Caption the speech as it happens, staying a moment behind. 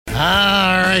All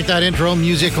right, that intro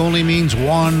music only means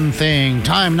one thing.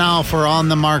 Time now for On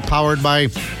the Mark, powered by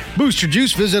Booster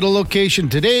Juice. Visit a location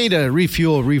today to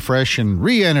refuel, refresh, and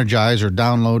re-energize, or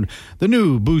download the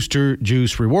new Booster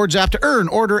Juice Rewards app to earn,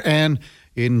 order, and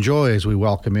enjoy. As we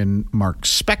welcome in Mark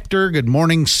Spector. Good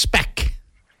morning, Spec.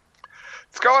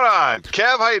 What's going on?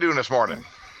 Kev, how you doing this morning?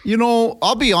 You know,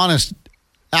 I'll be honest.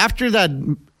 After that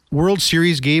World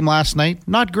Series game last night,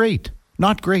 not great.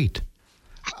 Not great.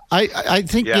 I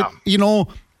think,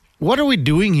 what are we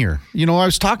doing here? You know, I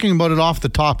was talking about it off the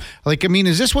top. Like, I mean,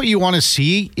 is this what you want to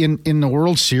see in the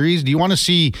World Series? Do you want to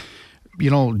see,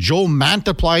 Joe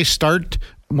Mantiply start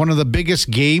one of the biggest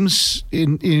games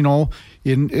in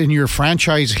your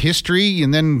franchise history,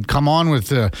 and then come on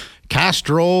with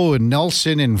Castro and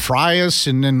Nelson and Frias,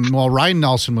 and then, Ryan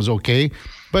Nelson was okay.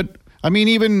 But, I mean,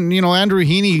 even, Andrew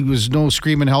Heaney was no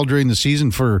screaming hell during the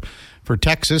season for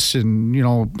Texas,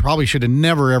 and probably should have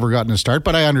never ever gotten a start.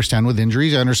 But I understand with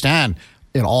injuries, I understand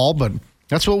it all. But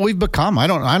that's what we've become. I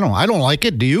don't like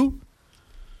it. Do you?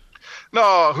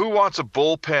 No. Who wants a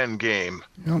bullpen game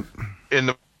in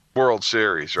the World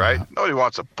Series? Right? Yeah. Nobody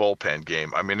wants a bullpen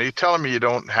game. I mean, are you telling me you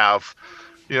don't have?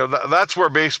 That's where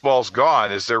baseball's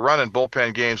gone. Is they're running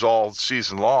bullpen games all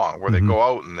season long, where they go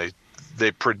out and they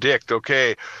predict,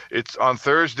 okay, it's on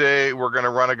Thursday, we're going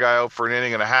to run a guy out for an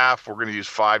inning and a half. We're going to use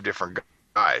 5 different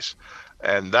guys.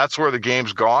 And that's where the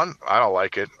game's gone. I don't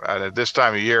like it. And at this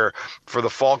time of year, for the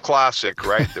Fall Classic,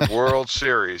 right, the World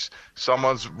Series,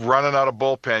 someone's running out a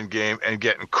bullpen game and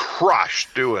getting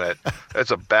crushed doing it. That's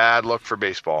a bad look for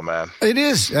baseball, man. It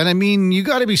is. And, I mean, you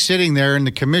got to be sitting there in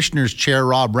the commissioner's chair,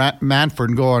 Rob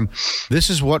Manfred, going,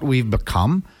 this is what we've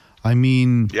become. I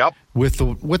mean, yep. With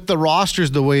the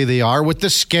rosters the way they are, with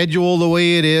the schedule the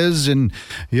way it is, and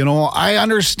I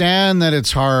understand that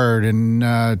it's hard and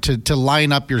to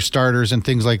line up your starters and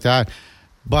things like that,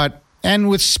 but and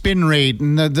with spin rate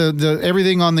and the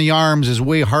everything on the arms is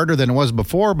way harder than it was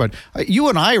before. But you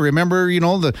and I remember,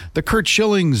 the Kurt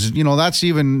Schillings,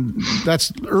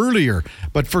 that's earlier.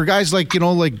 But for guys like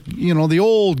the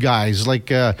old guys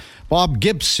like Bob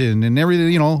Gibson and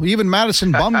everything, even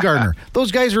Madison Bumgarner,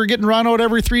 those guys were getting run out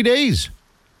every 3 days.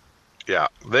 Yeah,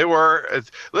 they were.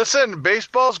 Listen,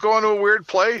 baseball's going to a weird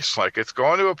place. Like, it's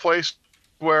going to a place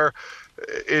where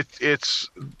it's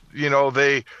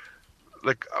they.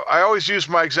 Like, I always use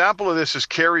my example of this is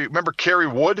remember Kerry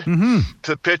Wood,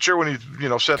 the pitcher, when he,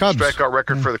 set Cubs. the strikeout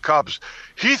record for the Cubs.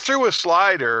 He threw a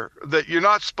slider that you're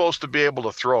not supposed to be able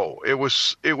to throw. It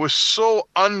was so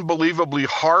unbelievably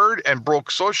hard and broke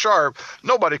so sharp,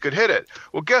 nobody could hit it.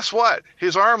 Well, guess what?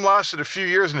 His arm lasted a few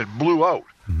years and it blew out.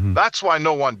 That's why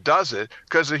no one does it,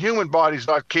 because the human body's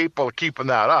not capable of keeping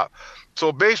that up.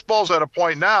 So baseball's at a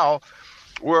point now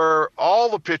where all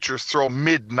the pitchers throw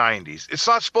mid-90s. It's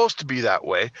not supposed to be that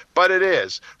way, but it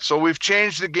is. So we've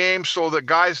changed the game so that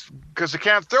guys, because they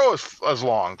can't throw as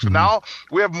long. So now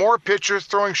we have more pitchers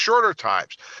throwing shorter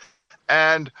times.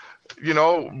 And,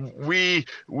 we've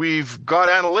got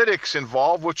analytics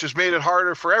involved, which has made it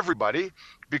harder for everybody,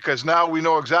 because now we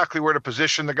know exactly where to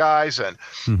position the guys. And,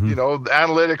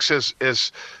 analytics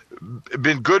has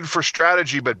been good for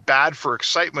strategy, but bad for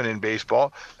excitement in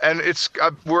baseball. And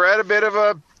we're at a bit of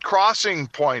a crossing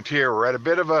point here. We're at a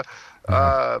bit of a,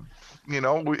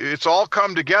 it's all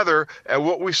come together. And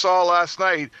what we saw last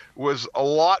night was a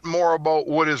lot more about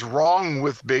what is wrong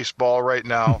with baseball right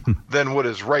now than what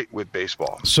is right with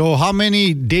baseball. So how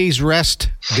many days rest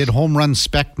did Home Run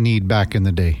Spec need back in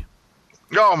the day?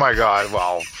 Oh, my God.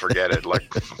 Well, forget it. Like,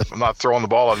 I'm not throwing the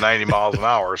ball at 90 miles an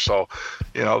hour. So,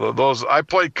 I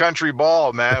played country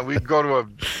ball, man. We'd go to a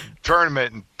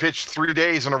tournament and pitch 3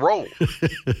 days in a row.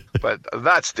 But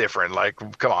that's different. Like,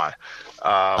 come on.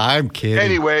 I'm kidding.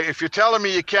 Anyway, if you're telling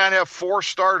me you can't have 4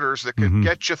 starters that can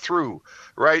get you through,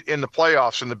 right, in the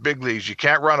playoffs, in the big leagues, you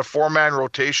can't run a 4-man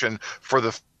rotation for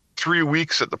the 3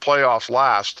 weeks that the playoffs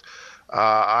last,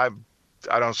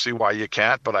 I don't see why you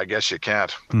can't, but I guess you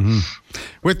can't.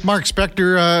 With Mark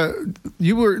Spector,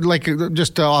 you were like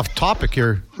just off topic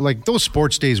here. Like, those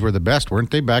sports days were the best,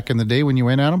 weren't they, back in the day when you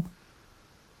went at them?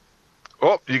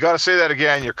 Oh, you got to say that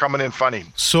again. You're coming in funny.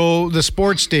 So the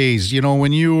sports days,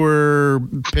 when you were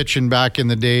pitching back in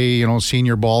the day,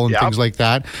 senior ball and things like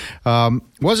that,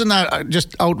 wasn't that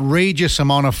just outrageous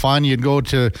amount of fun? You'd go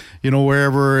to,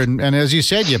 wherever, and as you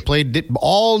said, you played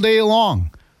all day long.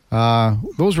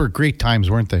 Those were great times,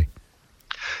 weren't they?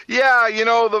 Yeah,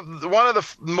 one of the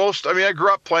most, I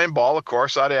grew up playing ball, of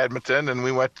course, out of Edmonton, and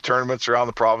we went to tournaments around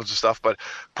the province and stuff, but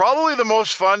probably the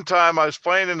most fun time I was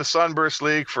playing in the Sunburst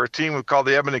League for a team called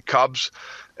the Edmonton Cubs,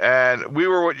 and we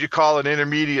were what you call an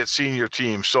intermediate senior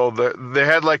team. So they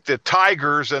had like the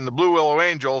Tigers and the Blue Willow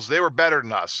Angels. They were better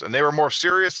than us, and they were more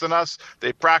serious than us.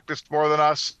 They practiced more than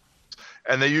us,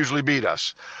 and they usually beat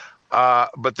us.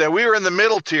 But then we were in the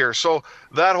middle tier. So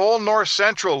that whole North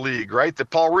Central League, right, that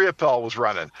Paul Riopel was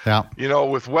running,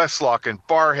 with Westlock and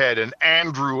Barhead and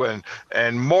Andrew and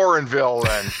Morinville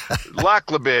and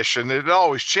Laklabish, and it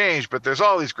always changed, but there's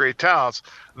all these great talents.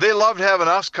 They loved having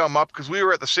us come up because we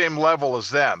were at the same level as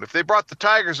them. If they brought the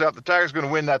Tigers up, the Tigers were going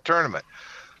to win that tournament.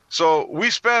 So we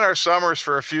spent our summers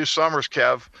for a few summers,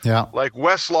 Kev. Yeah. Like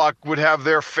Westlock would have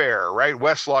their fair, right?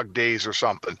 Westlock days or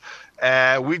something.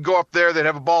 And we'd go up there, they'd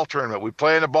have a ball tournament. We'd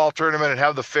play in a ball tournament and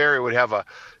have the fair. It would have a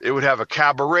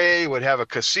cabaret, it would have a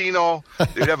casino,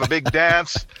 it would have a big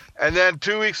dance. And then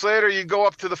 2 weeks later, you go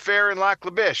up to the fair in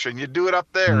Laklabish and you do it up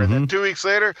there. Mm-hmm. And then 2 weeks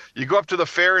later, you go up to the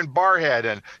fair in Barhead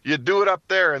and you do it up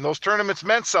there. And those tournaments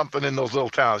meant something in those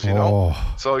little towns, you know?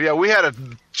 So, yeah, we had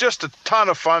just a ton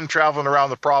of fun traveling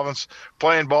around the province,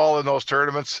 playing ball in those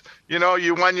tournaments. You know,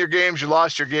 you won your games, you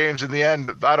lost your games. In the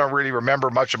end, I don't really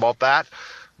remember much about that.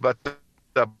 But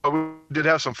we did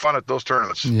have some fun at those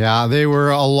tournaments. Yeah, they were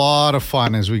a lot of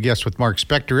fun, as we guessed with Mark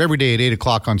Spector, every day at 8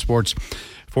 o'clock on Sports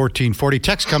 1440.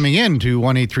 Text coming in to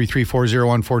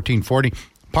 1-833-401-1440.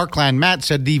 Parkland Matt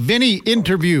said the Vinny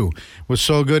interview was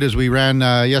so good as we ran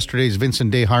yesterday's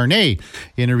Vincent Desharnais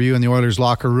interview in the Oilers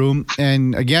locker room.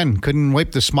 And again, couldn't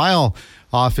wipe the smile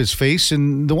off his face.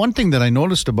 And the one thing that I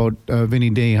noticed about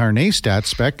Vinny Desharnais' stats,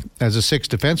 Spec, as a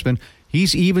sixth defenseman,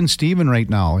 he's even Steven right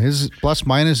now. His plus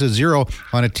minus is 0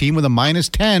 on a team with a minus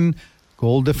 10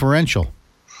 goal differential.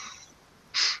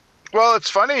 Well, it's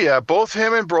funny. Both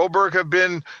him and Broberg have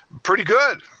been pretty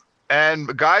good.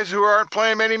 And guys who aren't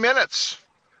playing many minutes.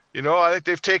 You know, I think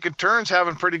they've taken turns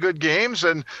having pretty good games,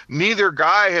 and neither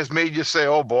guy has made you say,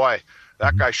 oh, boy,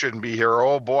 that guy shouldn't be here. Or,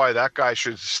 oh, boy, that guy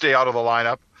should stay out of the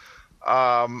lineup.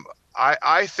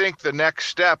 I think the next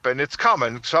step, and it's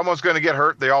coming, someone's going to get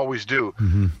hurt. They always do.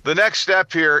 Mm-hmm. The next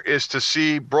step here is to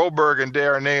see Broberg and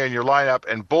Desharnais in your lineup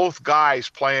and both guys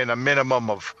playing a minimum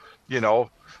of,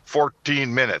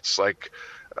 14 minutes.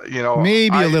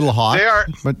 Maybe a little hot,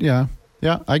 but yeah,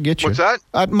 I get you. What's that?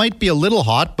 It might be a little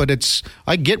hot, but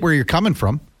I get where you're coming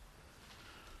from.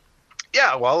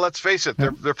 Yeah, well, let's face it.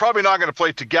 They're probably not going to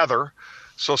play together.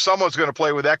 So someone's going to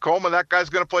play with Ekholm, and that guy's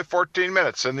going to play 14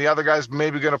 minutes, and the other guy's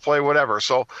maybe going to play whatever.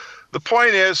 So the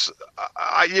point is,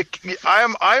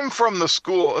 I'm from the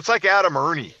school. It's like Adam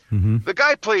Ernie. Mm-hmm. The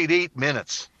guy played 8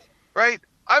 minutes, right?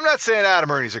 I'm not saying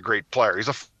Adam Ernie's a great player. He's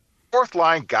a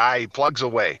fourth-line guy. He plugs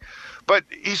away. But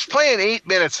he's playing 8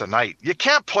 minutes a night. You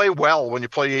can't play well when you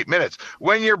play 8 minutes.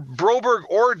 When you're Broberg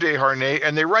or Desharnais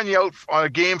and they run you out on a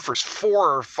game for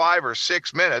 4 or 5 or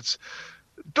 6 minutes,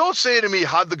 don't say to me,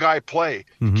 how'd the guy play?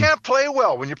 Mm-hmm. You can't play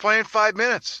well when you're playing 5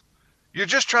 minutes. You're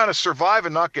just trying to survive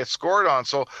and not get scored on.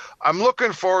 So I'm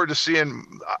looking forward to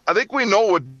seeing – I think we know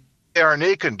what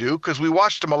Desharnais can do because we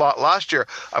watched him a lot last year.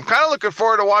 I'm kind of looking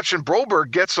forward to watching Broberg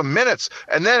get some minutes.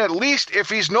 And then at least if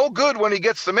he's no good when he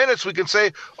gets the minutes, we can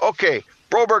say, okay,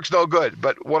 Broberg's no good.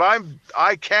 But what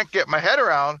I can't get my head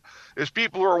around is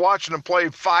people who are watching him play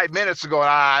 5 minutes and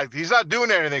going, he's not doing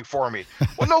anything for me.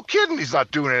 Well, no kidding, he's not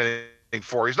doing anything.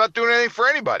 He's not doing anything for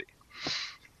anybody.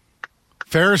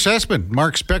 Fair assessment.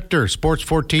 Mark Spector, Sports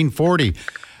 1440.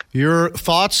 Your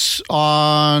thoughts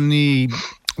on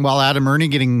Adam Ernie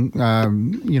getting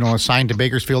assigned to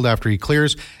Bakersfield after he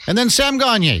clears, and then Sam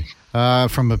Gagner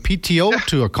from a PTO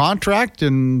to a contract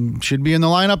and should be in the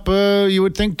lineup, you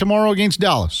would think, tomorrow against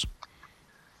Dallas.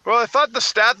 Well, I thought the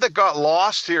stat that got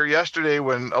lost here yesterday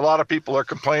when a lot of people are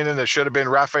complaining it should have been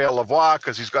Raphael Lavoie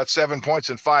because he's got 7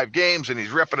 points in 5 games and he's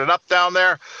ripping it up down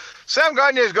there. Sam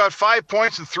Gagner's got 5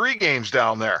 points in 3 games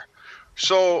down there.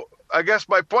 So I guess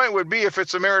my point would be if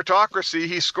it's a meritocracy,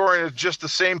 he's scoring at just the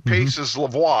same pace as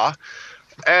Lavoie.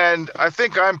 And I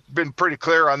think I've been pretty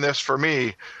clear on this for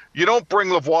me. You don't bring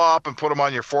Lavoie up and put him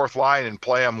on your fourth line and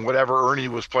play him whatever Ernie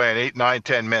was playing, 8, 9,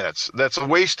 10 minutes. That's a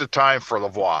waste of time for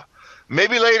Lavoie.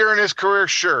 Maybe later in his career,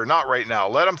 sure, not right now.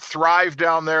 Let him thrive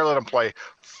down there. Let him play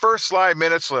first line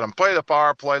minutes. Let him play the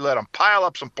power play. Let him pile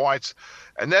up some points.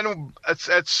 And then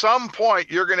at some point,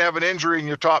 you're going to have an injury in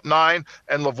your top 9,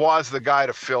 and Lavoie's the guy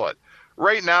to fill it.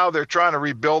 Right now, they're trying to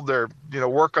rebuild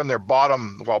work on their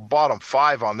bottom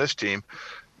 5 on this team.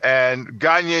 And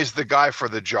Gagner's the guy for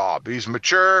the job. He's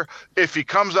mature. If he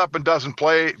comes up and doesn't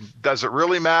play, does it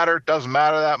really matter? Doesn't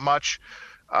matter that much.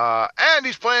 And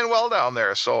he's playing well down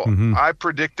there. So I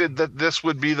predicted that this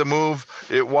would be the move.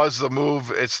 It was the move.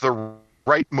 It's the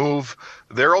right move.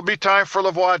 There will be time for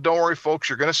Lavoie. Don't worry, folks.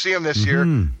 You're going to see him this year.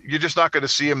 You're just not going to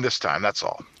see him this time. That's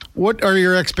all. What are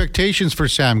your expectations for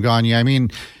Sam Gagner? I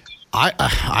mean,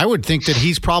 I would think that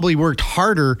he's probably worked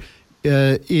harder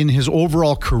in his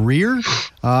overall career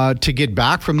to get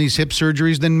back from these hip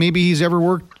surgeries than maybe he's ever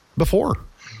worked before.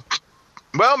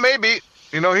 Well, maybe.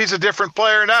 He's a different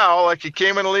player now. Like, he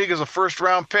came in the league as a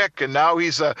first-round pick, and now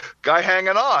he's a guy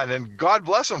hanging on, and God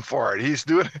bless him for it. He's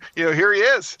doing, here he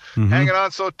is, hanging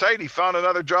on so tight. He found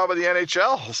another job at the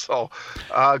NHL, so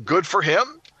good for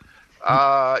him.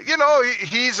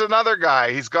 He's another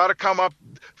guy. He's got to come up.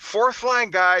 Fourth-line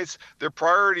guys, their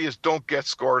priority is don't get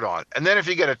scored on. And then if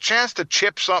you get a chance to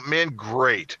chip something in,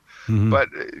 great. But,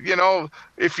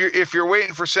 if you're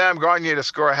waiting for Sam Gagner to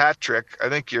score a hat trick, I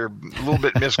think you're a little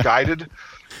bit misguided.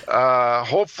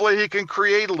 Hopefully he can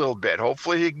create a little bit.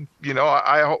 Hopefully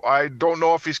I don't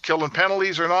know if he's killing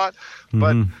penalties or not,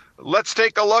 but let's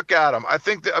take a look at him. I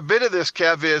think a bit of this,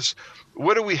 Kev, is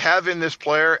what do we have in this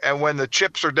player? And when the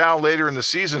chips are down later in the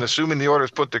season, assuming the Oilers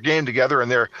put their game together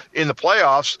and they're in the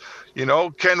playoffs,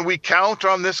 can we count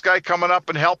on this guy coming up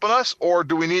and helping us, or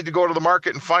do we need to go to the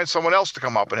market and find someone else to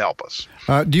come up and help us?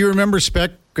 Do you remember,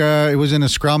 Spec, it was in a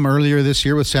scrum earlier this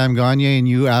year with Sam Gagner, and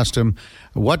you asked him,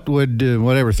 what would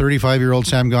 35-year-old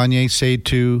Sam Gagner say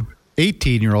to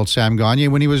 18-year-old Sam Gagner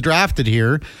when he was drafted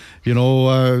here,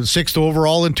 6th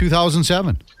overall in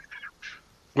 2007?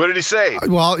 What did he say?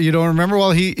 Well, you don't remember?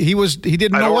 Well, he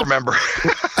didn't know. I don't remember.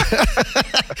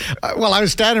 Well, I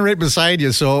was standing right beside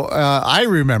you, so I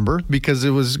remember because it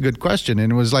was a good question, and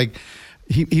it was like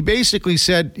he basically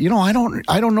said, I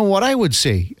don't know what I would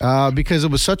say because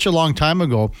it was such a long time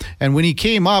ago, and when he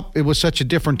came up, it was such a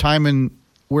different time in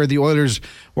where the Oilers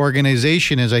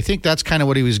organization is. I think that's kind of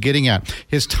what he was getting at.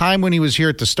 His time when he was here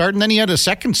at the start, and then he had a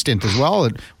second stint as well.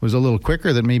 It was a little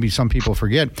quicker than maybe some people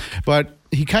forget, but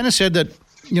he kind of said that,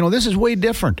 this is way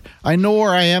different. I know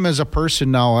where I am as a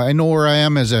person now. I know where I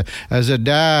am as a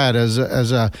dad, as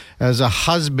a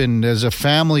husband, as a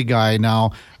family guy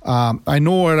now. I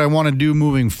know what I want to do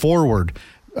moving forward.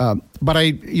 But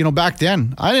back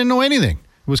then, I didn't know anything.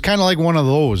 It was kind of like one of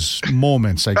those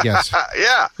moments, I guess.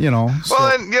 Yeah. Well,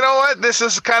 and you know what? This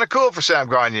is kind of cool for Sam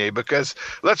Gagner because,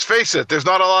 let's face it, there's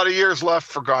not a lot of years left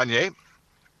for Gagner.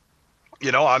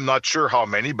 I'm not sure how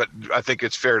many, but I think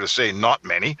it's fair to say not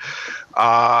many.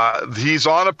 He's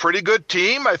on a pretty good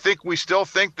team. I think we still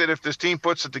think that if this team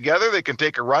puts it together, they can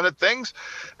take a run at things.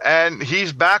 And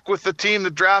he's back with the team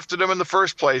that drafted him in the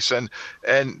first place. And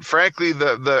frankly,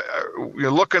 you're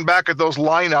looking back at those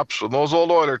lineups with those old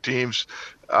Oiler teams,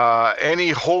 any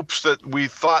hopes that we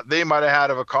thought they might have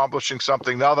had of accomplishing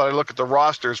something, now that I look at the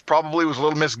rosters, probably was a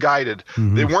little misguided.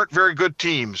 They weren't very good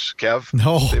teams, Kev.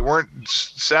 No. They weren't.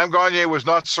 Sam Gagner was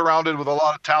not surrounded with a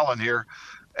lot of talent here.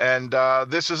 And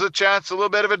this is a chance, a little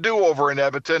bit of a do-over in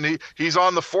Edmonton. He's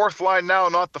on the fourth line now,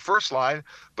 not the first line,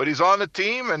 but he's on the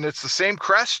team, and it's the same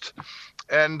crest.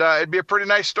 And it'd be a pretty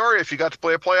nice story if you got to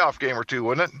play a playoff game or two,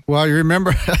 wouldn't it? Well, you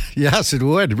remember, yes, it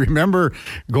would. Remember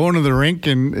going to the rink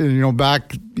and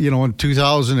back, in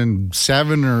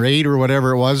 2007 or 8 or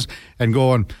whatever it was, and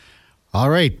going, all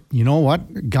right, you know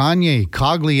what? Gagner,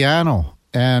 Cogliano,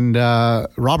 and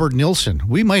Robert Nilsson.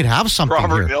 We might have something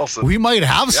here. Nilsson. We might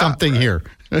have something here.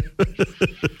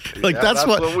 That's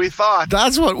what we thought.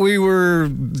 That's what we were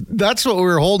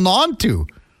holding on to.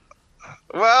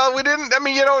 Well, we didn't. I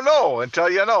mean, you don't know until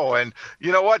you know. And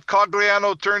you know what?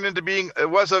 Cogliano turned into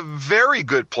was a very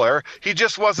good player. He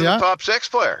just wasn't a top 6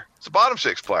 player. It's a bottom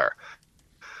 6 player.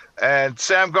 And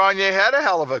Sam Gagner had a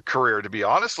hell of a career, to be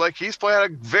honest. Like, he's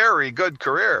played a very good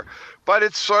career. But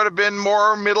it's sort of been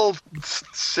more middle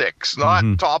 6,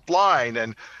 not top line.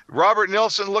 And Robert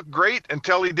Nilsson looked great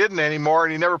until he didn't anymore,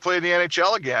 and he never played in the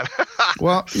NHL again.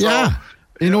 Well, yeah.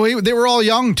 They were all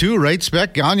young too, right?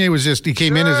 Spec Gagner he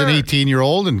came in as an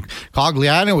 18-year-old, and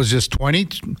Cogliano was just 20,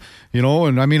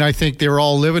 and I mean, I think they were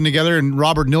all living together, and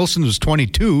Robert Nilsson was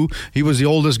 22. He was the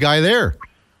oldest guy there,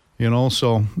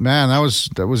 so man, that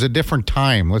was a different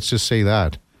time. Let's just say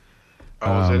that.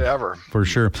 Was it ever? For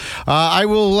sure. I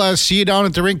will see you down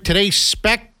at the rink today,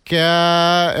 Spec,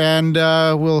 and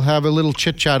we'll have a little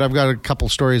chit-chat. I've got a couple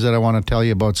stories that I want to tell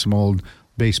you about, some old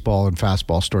baseball and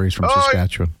fastball stories from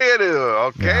Saskatchewan. You do.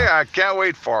 Okay, yeah. I can't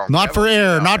wait for them. Not for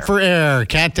air.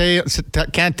 Can't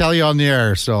tell you on the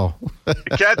air. So you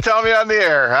can't tell me on the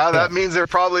air. Huh? That means they're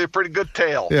probably a pretty good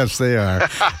tale. Yes, they are.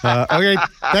 Okay,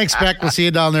 thanks, Beck. We'll see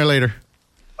you down there later.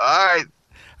 All right.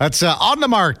 That's On the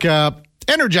Mark.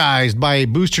 Energized by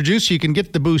Booster Juice. You can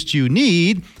get the boost you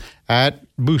need at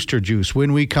Booster Juice.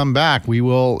 When we come back, we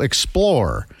will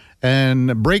explore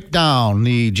and break down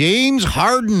the James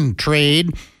Harden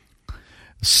trade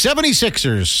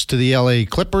 76ers to the LA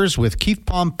Clippers with Keith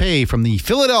Pompey from the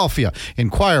Philadelphia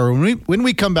Inquirer. When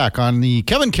we come back on the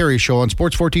Kevin Karius Show on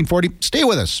Sports 1440, stay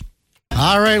with us.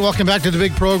 All right, welcome back to the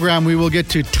big program. We will get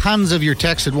to tons of your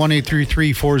texts at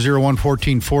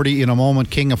 1-833-401-1440 in a moment.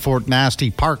 King of Fort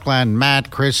Nasty, Parkland, Matt,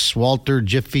 Chris, Walter,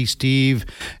 Jiffy, Steve,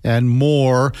 and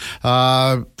more.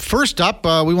 First up,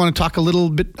 we want to talk a little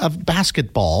bit of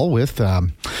basketball with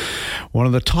one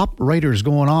of the top writers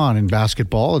going on in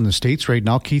basketball in the States right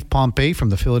now, Keith Pompey from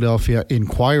the Philadelphia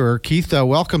Inquirer. Keith,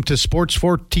 welcome to Sports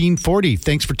 1440.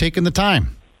 Thanks for taking the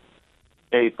time.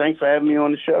 Hey, thanks for having me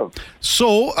on the show.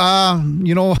 So,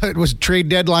 it was trade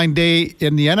deadline day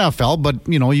in the NFL, but,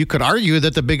 you could argue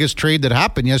that the biggest trade that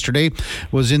happened yesterday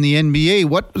was in the NBA.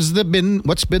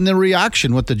 What's been the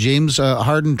reaction with the James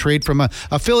Harden trade from a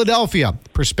Philadelphia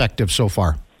perspective so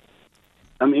far?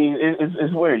 I mean,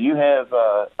 it's weird. You have,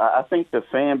 I think the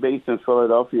fan base in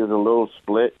Philadelphia is a little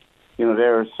split.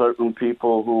 There are certain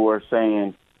people who are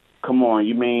saying, come on,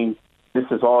 you mean this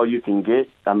is all you can get?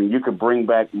 I mean, you could bring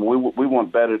back, we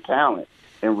want better talent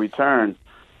in return.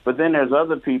 But then there's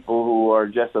other people who are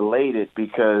just elated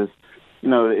because,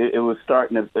 it was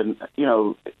starting to,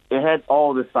 it had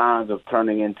all the signs of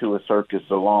turning into a circus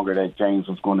the longer that James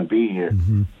was going to be here.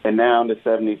 Mm-hmm. And now the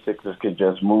 76ers could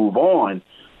just move on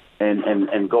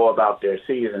and go about their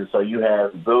season. So you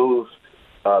have those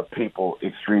people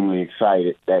extremely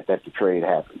excited that the trade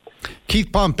happened.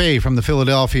 Keith Pompey from the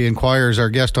Philadelphia Inquirer is our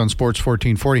guest on Sports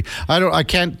 1440. I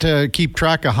can't keep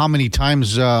track of how many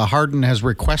times Harden has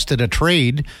requested a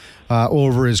trade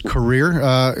over his career.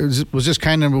 Was this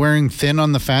kind of wearing thin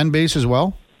on the fan base as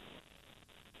well?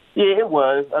 Yeah, it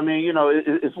was. I mean,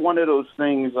 it's one of those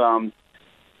things.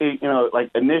 Like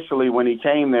initially when he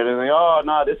came there, they're like, "Oh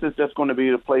no, this is just going to be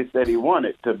the place that he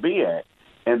wanted to be at."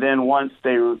 And then once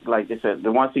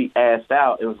once he asked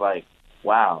out, it was like,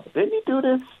 wow, didn't he do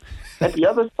this at the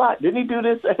other spot? Didn't he do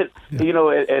this at,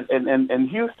 in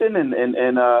Houston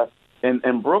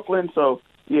and Brooklyn? So,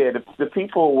 yeah, the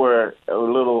people were a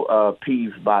little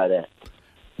peeved by that.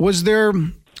 Was there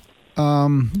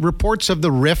reports of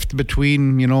the rift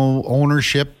between,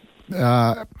 ownership?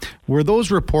 Were those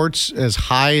reports as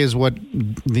high as what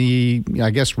the,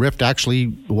 rift actually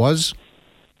was?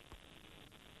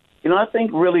 I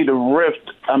think really the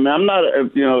rift, I mean,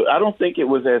 I don't think it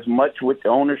was as much with the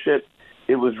ownership.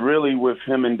 It was really with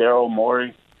him and Daryl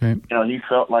Morey. Okay. He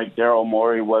felt like Daryl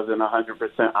Morey wasn't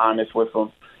 100% honest with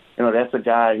him. That's a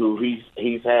guy who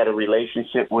he's had a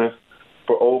relationship with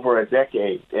for over a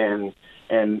decade. And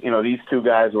these two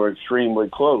guys were extremely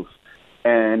close.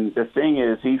 And the thing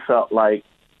is, he felt like,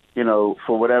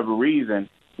 for whatever reason,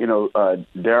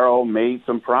 Daryl made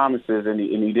some promises and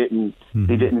he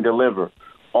didn't deliver.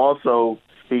 Also,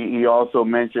 he also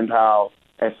mentioned how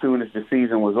as soon as the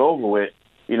season was over with,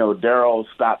 Daryl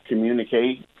stopped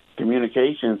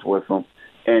communications with him,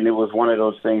 and it was one of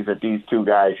those things that these two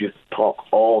guys just talk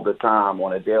all the time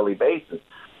on a daily basis.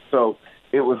 So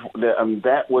it was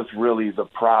that was really the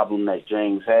problem that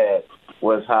James had,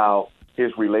 was how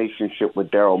his relationship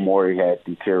with Daryl Morey had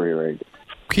deteriorated.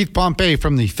 Keith Pompey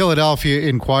from the Philadelphia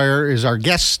Inquirer is our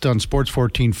guest on Sports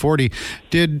 1440.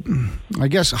 Did,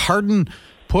 Harden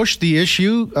push the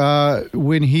issue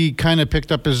when he kind of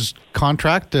picked up his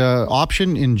contract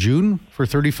option in June for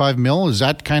 $35 million? Is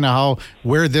that kind of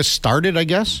where this started, I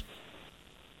guess?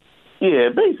 Yeah,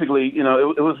 basically, it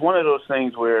was one of those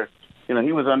things where,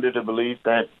 he was under the belief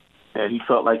that he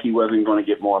felt like he wasn't going to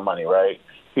get more money, right?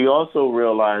 He also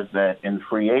realized that in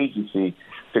free agency,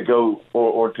 to go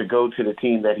to the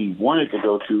team that he wanted to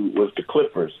go to was the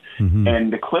Clippers. Mm-hmm.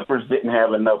 And the Clippers didn't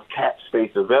have enough cap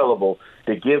space available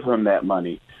to give him that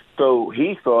money. So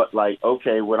he thought, like,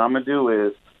 okay, what I'm going to do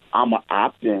is I'm going to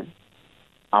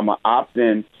opt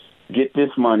in, get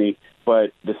this money,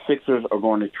 but the Sixers are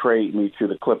going to trade me to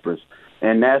the Clippers.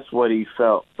 And that's what he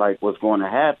felt like was going to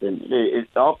happen. It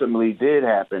ultimately did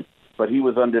happen, but he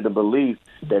was under the belief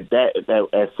that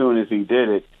as soon as he did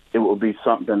it, it would be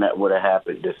something that would have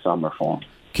happened this summer for him.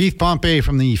 Keith Pompey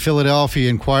from the Philadelphia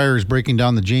Inquirer is breaking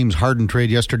down the James Harden trade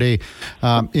yesterday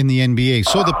in the NBA.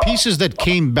 So the pieces that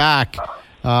came back,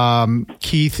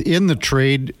 Keith, in the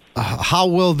trade, how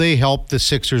will they help the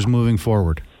Sixers moving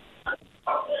forward?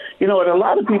 A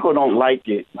lot of people don't like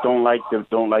it. Don't like the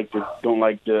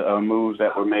moves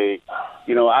that were made.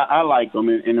 I like them,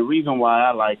 and the reason why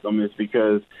I like them is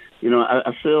because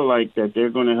I feel like that they're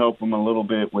going to help them a little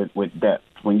bit with depth.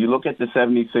 When you look at the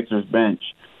 76ers bench,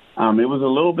 it was a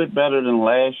little bit better than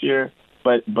last year,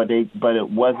 but it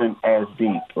wasn't as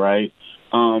deep, right?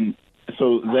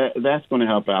 that's going to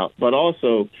help out. But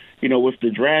also, with the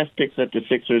draft picks that the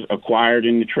Sixers acquired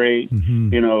in the trade,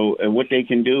 what they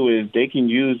can do is they can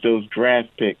use those draft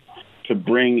picks to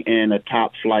bring in a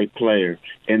top flight player.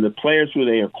 And the players who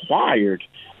they acquired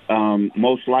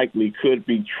most likely could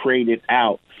be traded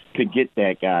out to get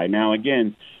that guy. Now,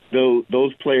 again,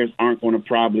 those players aren't going to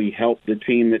probably help the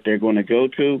team that they're going to go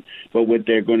to, but what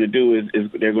they're going to do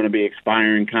is they're going to be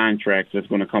expiring contracts that's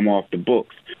going to come off the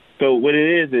books. So what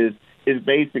it is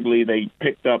basically they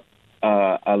picked up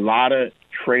a lot of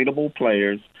tradable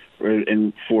players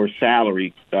for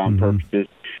salary purposes,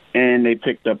 and they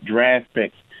picked up draft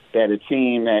picks that a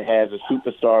team that has a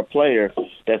superstar player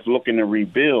that's looking to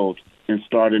rebuild and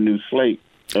start a new slate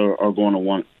are going to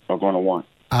want.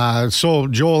 So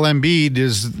Joel Embiid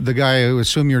is the guy I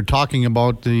assume you're talking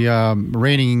about, the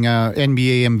reigning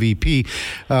NBA MVP.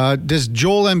 Does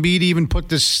Joel Embiid even put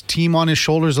this team on his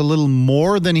shoulders a little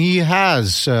more than he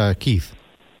has, Keith?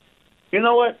 You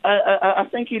know what? I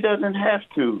think he doesn't have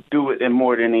to do it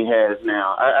more than he has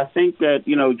now. I think that,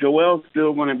 Joel's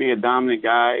still going to be a dominant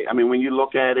guy. I mean, when you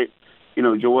look at it,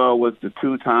 Joel was the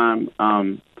two-time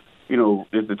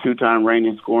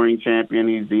reigning scoring champion.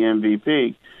 He's the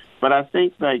MVP. But I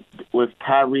think, with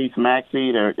Karius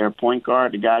Maxey, their point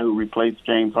guard, the guy who replaced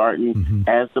James Harden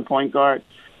as the point guard,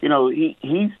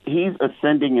 he's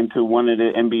ascending into one of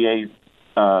the NBA's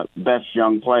best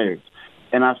young players.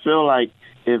 And I feel like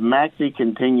if Maxey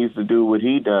continues to do what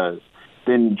he does,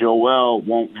 then Joel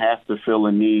won't have to feel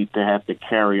a need to have to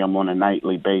carry him on a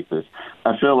nightly basis.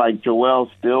 I feel like Joel's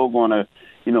still going to,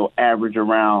 average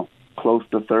around close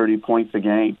to 30 points a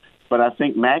game. But I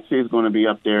think Maxey is going to be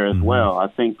up there as well. I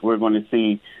think we're going to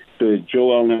see the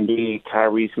Joel Embiid,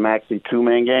 Karius Maxey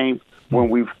two-man game when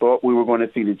we thought we were going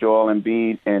to see the Joel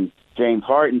Embiid and James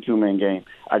Harden two-man game.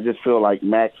 I just feel like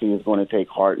Maxey is going to take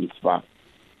Harden's spot.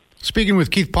 Speaking with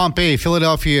Keith Pompey,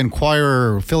 Philadelphia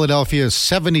Inquirer, Philadelphia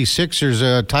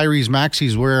 76ers, Tyrese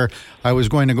Maxey's where I was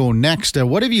going to go next.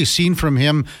 What have you seen from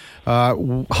him,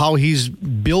 how he's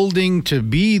building to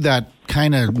be that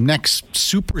kind of next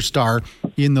superstar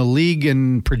in the league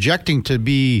and projecting to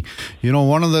be,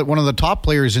 one of the top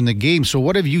players in the game? So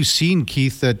what have you seen,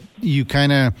 Keith, that you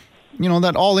kind of,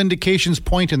 that all indications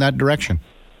point in that direction?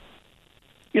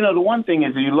 The one thing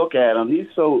is, you look at him, he's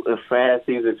so fast,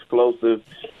 he's explosive.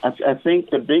 I think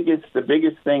the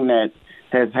biggest thing that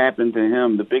has happened to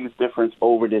him, the biggest difference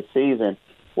over this season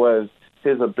was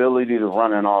his ability to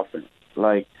run an offense.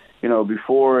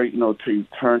 Before, he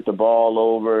turned the ball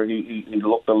over, he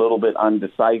looked a little bit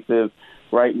undecisive.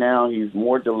 Right now, he's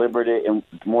more deliberate in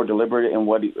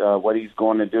what he's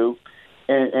going to do.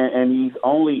 And he's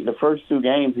only, the first two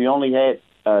games, he only had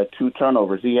 2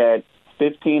 turnovers. He had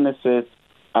 15 assists.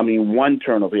 One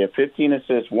turnover. He had 15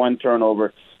 assists, 1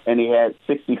 turnover, and he had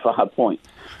 65 points.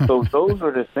 So those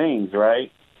are the things,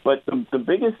 right? But the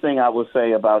biggest thing I would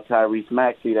say about Tyrese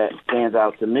Maxey that stands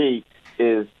out to me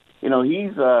is,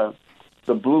 he's the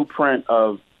blueprint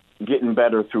of getting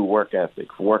better through work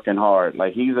ethic, working hard.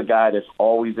 He's a guy that's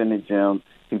always in the gym.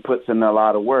 He puts in a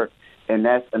lot of work, and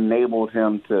that's enabled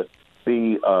him to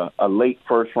be a late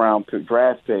first-round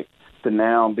draft pick to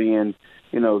now being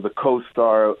the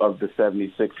co-star of the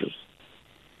 76ers.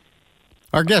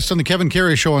 Our guest on the Kevin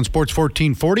Karius Show on Sports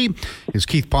 1440 is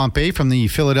Keith Pompey from the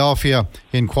Philadelphia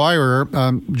Inquirer.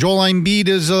 Joel Embiid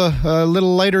is a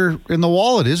little lighter in the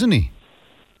wallet, isn't he?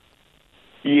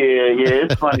 Yeah,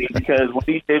 it's funny because when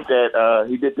he did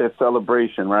that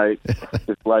celebration, right?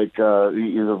 It's like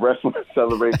he's a wrestling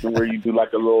celebration where you do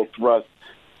like a little thrust.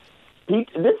 This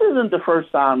isn't the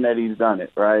first time that he's done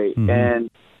it, right? Mm-hmm.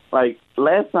 And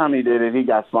last time he did it, he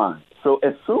got fined. So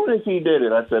as soon as he did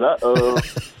it, I said,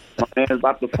 my man's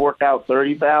about to fork out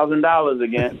 $30,000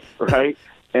 again, right?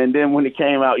 And then when it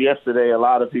came out yesterday, a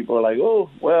lot of people are like, oh,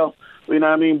 well, you know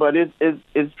what I mean? But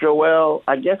it's Joel.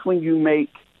 I guess when you make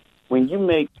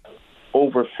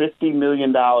over $50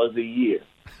 million a year,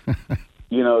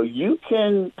 you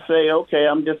can say, okay,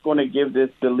 I'm just going to give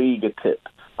the league a tip.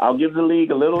 I'll give the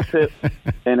league a little tip,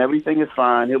 and everything is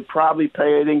fine. He'll probably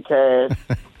pay it in cash,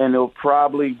 and they'll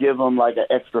probably give him an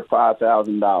extra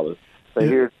 $5,000. So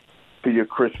here's to your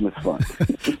Christmas fund.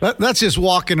 That's just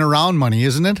walking around money,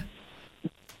 isn't it?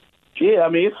 Yeah,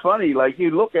 it's funny. You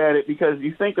look at it because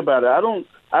you think about it.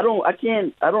 I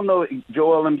don't know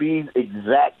Joel Embiid's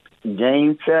exact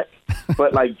game check,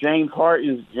 but James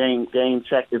Harden's game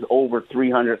check is over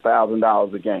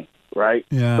 $300,000 a game. Right?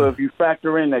 Yeah. So if you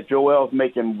factor in that Joel's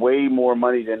making way more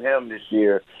money than him this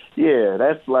year,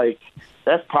 that's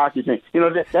pocketing.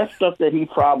 That's stuff that he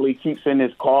probably keeps in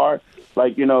his car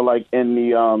like like in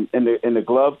the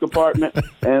glove compartment, and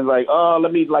it's like, oh,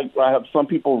 let me I have some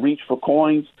people reach for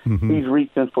coins. Mm-hmm. He's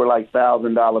reaching for like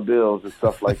 $1,000 bills and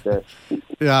stuff like that.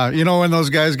 Yeah, when those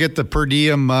guys get the per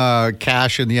diem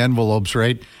cash in the envelopes,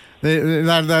 right?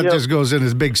 That just goes in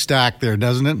his big stack there,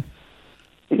 doesn't it?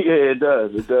 Yeah, it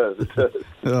does.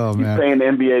 Oh, man. He's paying the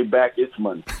NBA back its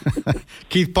money.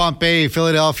 Keith Pompey,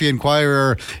 Philadelphia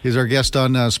Inquirer, is our guest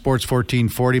on Sports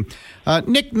 1440.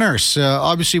 Nick Nurse,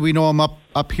 obviously we know him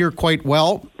up here quite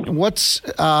well. What's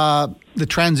the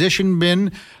transition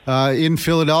been in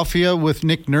Philadelphia with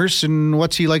Nick Nurse, and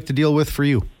what's he like to deal with for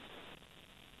you?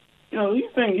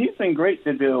 He's been great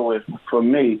to deal with for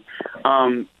me.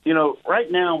 Right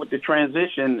now with the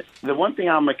transition, the one thing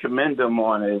I'm going to commend him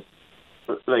on is,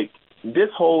 like, this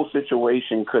whole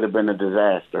situation could have been a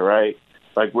disaster, right?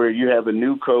 Like, where you have a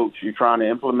new coach, you're trying to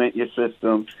implement your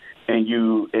system, and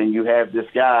you have this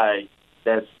guy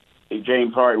that's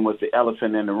James Harden was the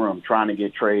elephant in the room, trying to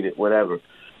get traded, whatever.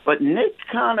 But Nick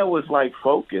kind of was like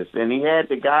focused, and he had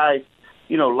the guys,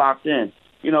 locked in.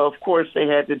 Of course they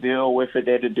had to deal with it.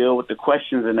 They had to deal with the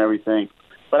questions and everything.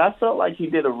 But I felt like he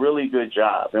did a really good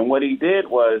job. And what he did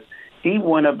was he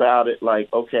went about it like,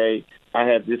 okay, I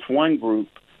have this one group,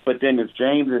 but then if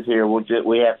James is here,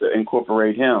 we have to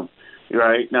incorporate him,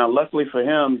 right? Now, luckily for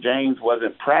him, James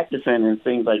wasn't practicing and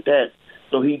things like that,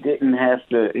 so he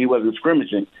wasn't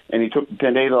scrimmaging, and he took the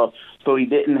 10 days off, so he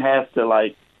didn't have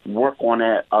to, work on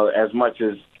that as much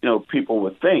as, people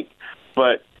would think.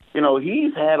 But,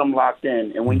 he's had them locked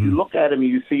in, and when you look at him and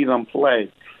you see them play,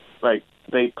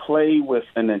 they play with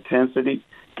an intensity.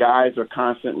 Guys are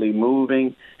constantly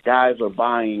moving. Guys are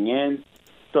buying in.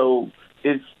 So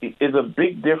it's a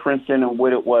big difference in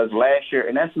what it was last year,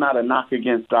 and that's not a knock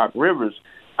against Doc Rivers.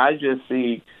 I just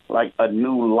see a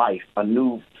new life, a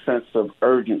new sense of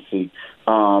urgency.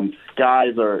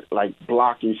 Guys are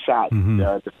blocking shots,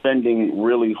 defending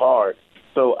really hard.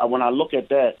 So when I look at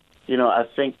that, I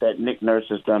think that Nick Nurse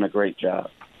has done a great job.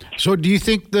 So do you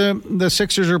think the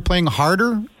Sixers are playing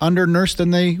harder under Nurse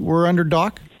than they were under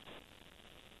Doc?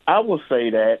 I will say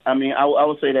that. I mean, I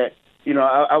will say that.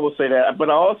 I will say that, but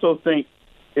I also think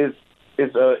it's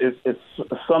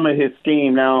some of his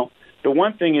scheme. Now, the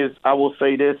one thing is, I will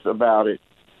say this about it.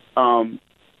 Joel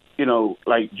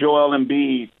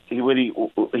Embiid,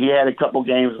 he had a couple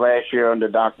games last year under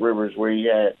Doc Rivers where he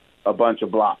had a bunch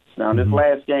of blocks. Now, this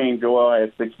last game, Joel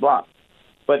had 6 blocks,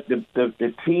 but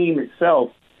the team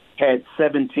itself had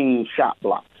 17 shot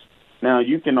blocks. Now,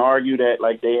 you can argue that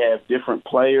they have different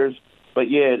players. But,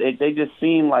 yeah, they just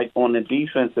seem like on the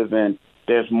defensive end,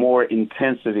 there's more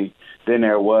intensity than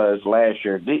there was last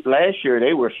year. Last year,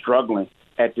 they were struggling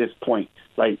at this point.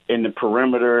 In the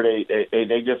perimeter,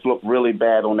 they just look really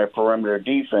bad on their perimeter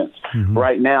defense.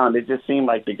 Right now, it just seems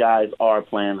like the guys are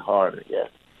playing harder, yeah.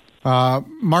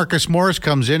 Marcus Morris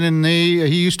comes in, and he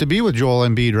used to be with Joel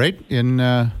Embiid, right,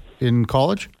 in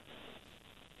college?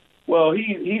 Well,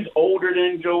 he's older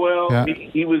than Joel. Yeah.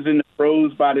 He was in the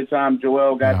pros by the time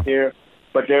Joel got there.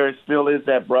 But there still is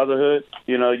that brotherhood.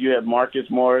 You have Marcus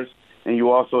Morris, and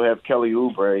you also have Kelly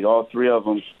Oubre. All three of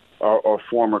them are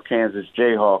former Kansas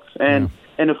Jayhawks. And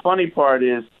the funny part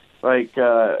is, they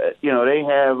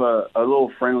have a little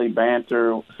friendly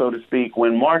banter, so to speak.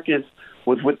 When Marcus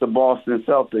was with the Boston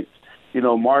Celtics,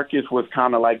 Marcus was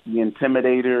kind of like the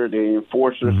intimidator, the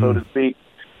enforcer, so to speak.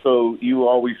 So you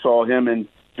always saw him and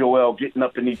Joel getting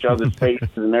up in each other's faces,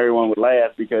 and everyone would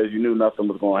laugh because you knew nothing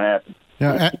was going to happen.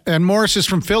 Yeah, and Morris is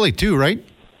from Philly too, right?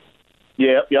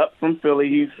 Yep, from Philly.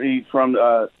 He's from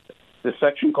the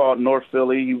section called North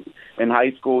Philly. In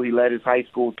high school, he led his high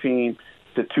school team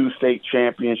to 2 state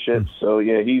championships. So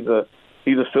yeah, he's a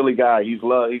Philly guy. He's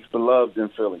beloved in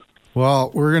Philly.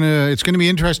 Well, it's gonna be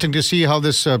interesting to see how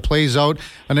this plays out.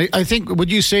 And I think,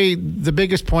 would you say the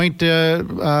biggest point,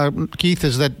 Keith,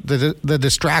 is that the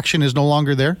distraction is no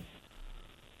longer there?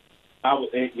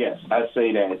 Yes, I'd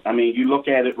say that. I mean, you look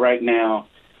at it right now,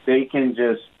 they can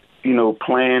just,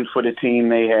 plan for the team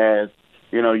they have.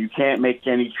 You can't make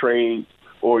any trades,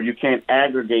 or you can't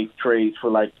aggregate trades for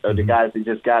the guys they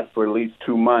just got for at least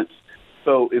 2 months.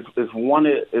 So it's one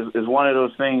of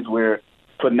those things where,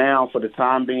 for now, for the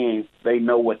time being, they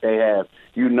know what they have.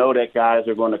 That guys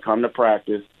are going to come to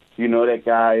practice. That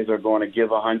guys are going to give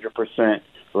 100%,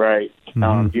 right?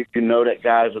 That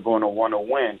guys are going to want to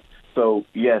win. So,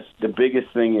 yes, the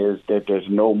biggest thing is that there's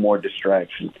no more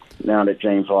distraction now that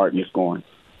James Harden is gone.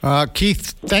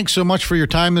 Keith, thanks so much for your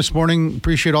time this morning.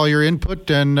 Appreciate all your input,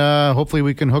 and hopefully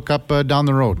we can hook up down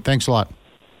the road. Thanks a lot.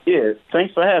 Yeah,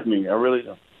 thanks for having me. I really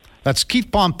do. That's Keith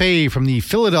Pompey from the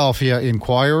Philadelphia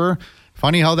Inquirer.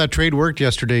 Funny how that trade worked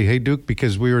yesterday, hey, Duke,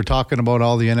 because we were talking about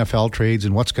all the NFL trades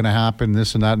and what's going to happen,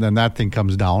 this and that, and then that thing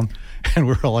comes down. And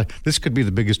we're all like, this could be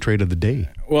the biggest trade of the day.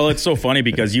 Well, it's so funny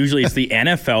because usually it's the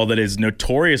NFL that is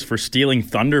notorious for stealing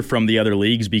thunder from the other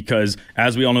leagues because,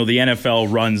 as we all know, the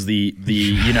NFL runs the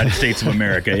United States of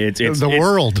America. It's the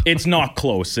world. It's not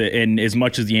close. And as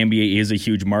much as the NBA is a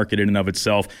huge market in and of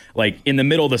itself, like in the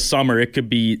middle of the summer, it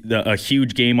could be a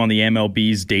huge game on the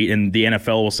MLB's date, and the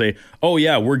NFL will say, oh,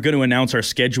 yeah, we're going to announce our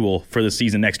schedule for the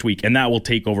season next week, and that will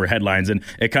take over headlines. And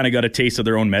it kind of got a taste of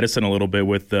their own medicine a little bit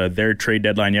with their trade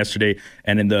deadline yesterday.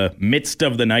 And in the midst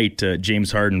of the night,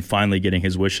 James Harden finally getting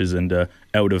his wishes and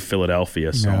out of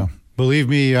Philadelphia. So. Yeah. Believe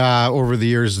me, over the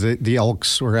years, the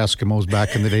Elks or Eskimos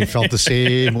back in the day felt the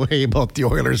same way about the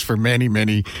Oilers for many,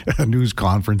 many news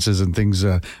conferences and things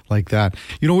like that.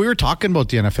 You know, we were talking about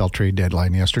the NFL trade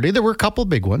deadline yesterday. There were a couple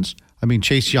big ones. I mean,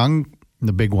 Chase Young,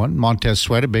 the big one. Montez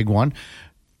Sweat, a big one.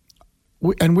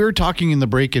 And we were talking in the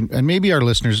break, and maybe our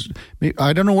listeners,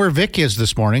 I don't know where Vic is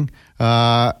this morning.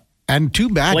 And too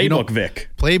bad. Playbook Vic.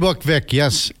 Playbook Vic,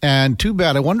 yes. And too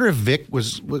bad. I wonder if Vic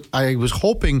I was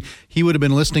hoping he would have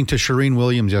been listening to Shireen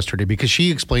Williams yesterday because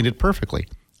she explained it perfectly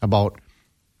about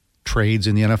trades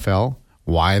in the NFL,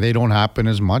 why they don't happen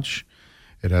as much.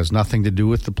 It has nothing to do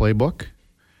with the playbook.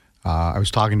 I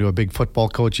was talking to a big football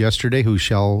coach yesterday who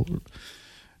shall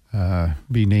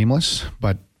be nameless,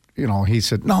 but you know, he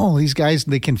said, no, these guys,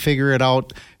 they can figure it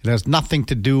out. It has nothing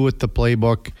to do with the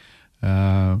playbook.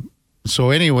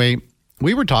 So anyway,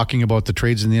 we were talking about the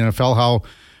trades in the NFL, how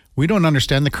we don't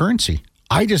understand the currency.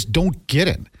 I just don't get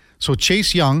it. So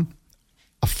Chase Young,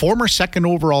 a former second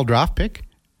overall draft pick,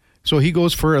 so he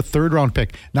goes for a third round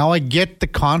pick. Now I get the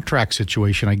contract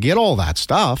situation. I get all that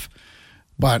stuff.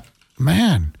 But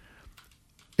man,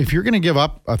 if you're going to give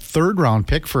up a third round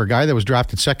pick for a guy that was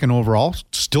drafted second overall,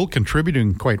 still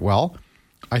contributing quite well,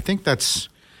 I think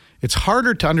it's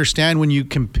harder to understand when you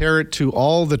compare it to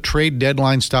all the trade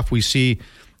deadline stuff we see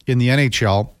in the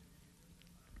NHL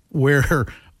where,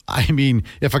 I mean,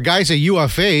 if a guy's a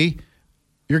UFA,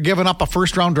 you're giving up a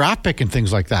first-round draft pick and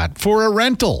things like that for a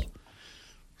rental.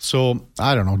 So,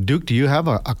 I don't know. Duke, do you have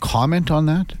a comment on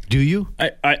that? Do you?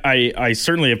 I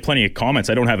certainly have plenty of comments.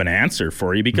 I don't have an answer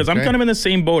for you because I'm kind of in the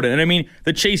same boat. And I mean,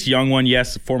 the Chase Young one,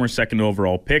 yes, former second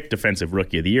overall pick, defensive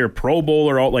rookie of the year, Pro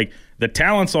Bowler, all like the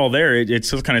talent's all there. It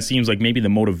just kind of seems like maybe the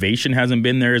motivation hasn't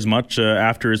been there as much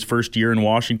after his first year in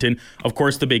Washington. Of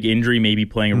course, the big injury may be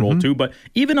playing a role too. But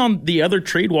even on the other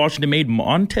trade Washington made,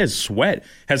 Montez Sweat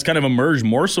has kind of emerged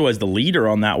more so as the leader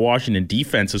on that Washington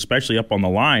defense, especially up on the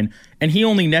line. And he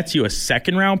only nets you a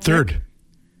second round pick. Third.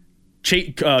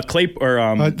 Sweat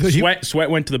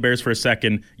went to the Bears for a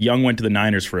second. Young went to the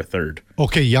Niners for a third.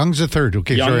 Okay, Young's a third.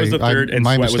 Okay, Young was the third, and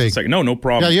Sweat was the second. No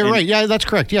problem. Yeah, you're right. Yeah, that's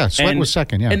correct. Yeah, Sweat was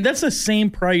second. Yeah, and that's the same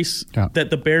price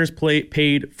that the Bears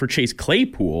paid for Chase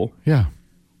Claypool. Yeah,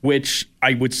 which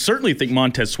I would certainly think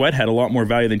Montez Sweat had a lot more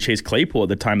value than Chase Claypool at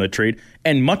the time of the trade.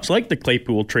 And much like the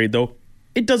Claypool trade, though,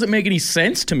 it doesn't make any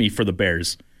sense to me for the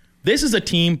Bears. This is a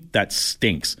team that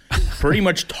stinks. Pretty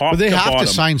much top to bottom. They have to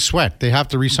sign Sweat. They have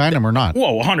to re-sign him or not.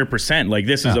 Well, 100%. Like,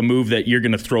 this is a move that you're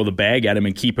going to throw the bag at him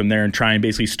and keep him there and try and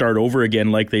basically start over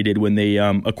again like they did when they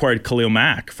acquired Khalil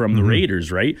Mack from the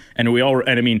Raiders, right? And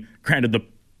I mean, granted,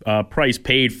 the price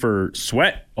paid for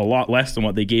Sweat a lot less than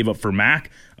what they gave up for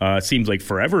Mack. Seems like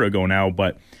forever ago now,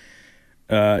 but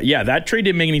that trade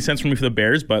didn't make any sense for me for the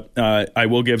Bears, but I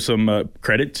will give some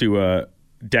credit to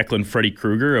Declan Freddie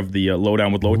Kruger of the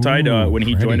Lowdown with Lowtide. When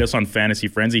he joined us on Fantasy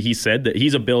Frenzy, he said that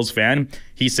he's a Bills fan.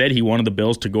 He said he wanted the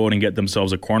Bills to go out and get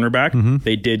themselves a cornerback.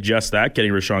 They did just that,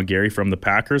 getting Rashawn Gary from the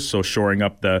Packers, so shoring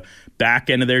up the back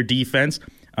end of their defense.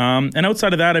 And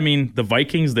outside of that, I mean, the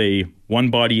Vikings, they one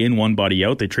body in, one body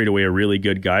out. They trade away a really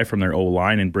good guy from their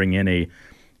O-line and bring in a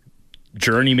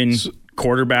journeyman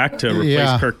quarterback to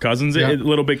replace Kirk Cousins. A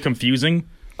little bit confusing.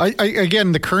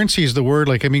 Again, the currency is the word.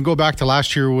 Like, I mean, go back to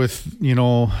last year with, you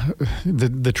know,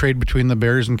 the trade between the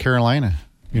Bears and Carolina,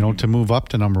 you know, to move up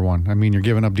to number one. I mean, you're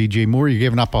giving up DJ Moore, you're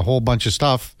giving up a whole bunch of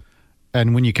stuff.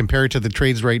 And when you compare it to the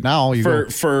trades right now, you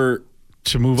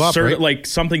to move up, right? Like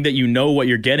something that you know what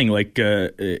you're getting. Like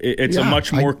it's a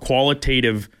much more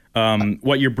qualitative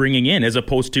what you're bringing in as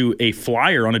opposed to a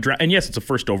flyer on a draft. And yes, it's a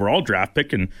first overall draft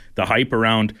pick, and the hype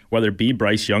around whether it be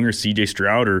Bryce Young or CJ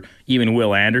Stroud or even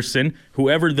Will Anderson,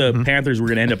 whoever the Panthers were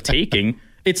going to end up taking,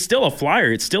 it's still a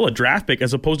flyer. It's still a draft pick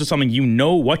as opposed to something you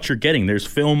know what you're getting. There's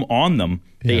film on them.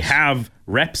 Yes. They have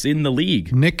reps in the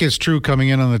league. Nick is true coming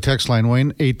in on the text line,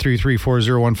 Wayne,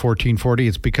 833-401-1440.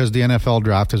 It's because the NFL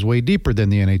draft is way deeper than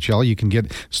the NHL. You can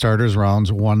get starters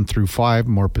rounds 1 through 5,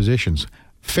 more positions.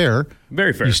 Fair.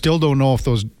 Very fair. You still don't know if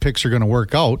those picks are going to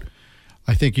work out.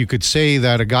 I think you could say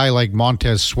that a guy like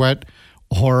Montez Sweat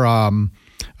or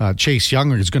Chase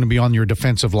Young is going to be on your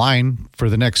defensive line for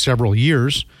the next several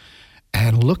years.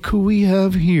 And look who we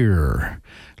have here.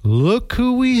 Playbook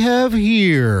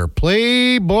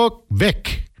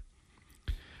Vic.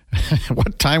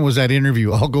 What time was that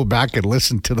interview? I'll go back and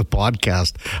listen to the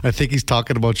podcast. I think he's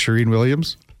talking about Shireen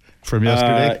Williams from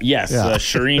yesterday. Yes. Yeah.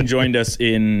 Shireen joined us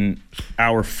in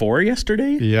hour 4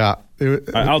 yesterday. Yeah.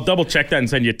 I'll double check that and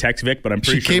send you a text, Vic, but I'm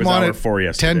pretty sure it was hour 4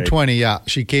 yesterday. 10:20, yeah.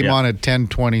 She came on at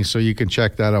 10:20, so you can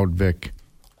check that out, Vic.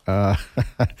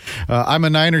 I'm a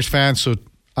Niners fan, so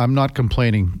I'm not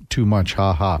complaining too much.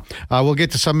 We'll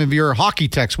get to some of your hockey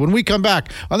texts when we come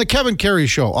back on the Kevin Karius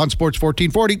Show on Sports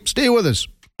 1440. Stay with us.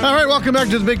 All right, welcome back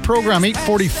to the big program.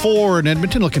 8:44 in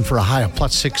Edmonton, looking for a high of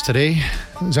 +6 today.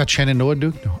 Is that Shenandoah,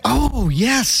 Duke? No. Oh,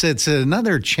 yes, it's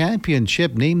another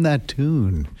championship. Name that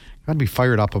tune. Got to be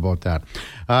fired up about that.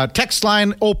 Text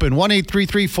line open,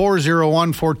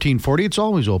 1-833-401-1440. It's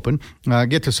always open.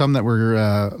 Get to some that were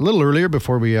a little earlier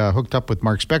before we hooked up with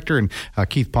Mark Spector and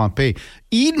Keith Pompey.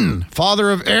 Eden,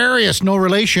 father of Arius, no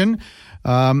relation.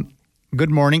 Good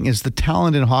morning. Is the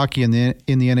talent in hockey in the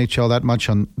NHL that much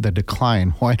on the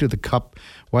decline? Why do a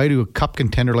cup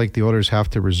contender like the Oilers have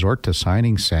to resort to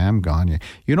signing Sam Gagner?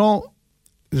 You know,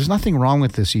 there's nothing wrong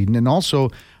with this, Eden. And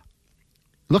also,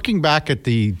 looking back at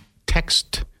the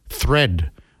text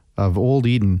thread of old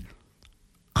Eden,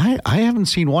 I haven't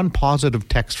seen one positive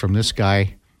text from this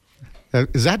guy. Am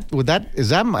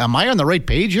I on the right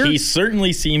page here? He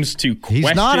certainly seems to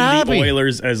question the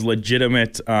Oilers as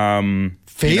legitimate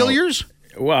failures.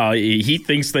 Well, he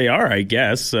thinks they are, I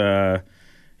guess.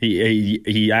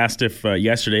 He asked if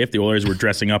yesterday if the Oilers were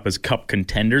dressing up as cup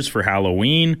contenders for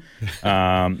Halloween,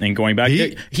 and going back.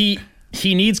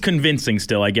 He needs convincing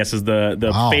still, I guess, is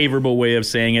the favorable way of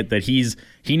saying it, that he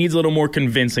needs a little more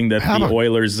convincing that the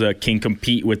Oilers can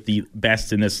compete with the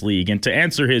best in this league. And to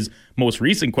answer his most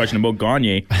recent question about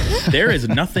Gagner, there is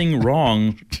nothing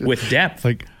wrong with depth.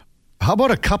 Like, how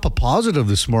about a cup of positive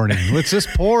this morning? Let's just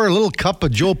pour a little cup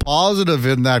of Joe Positive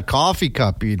in that coffee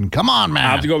cup, Eden. Come on, man.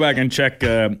 I'll have to go back and check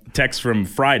texts from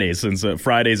Fridays, since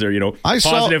Fridays are,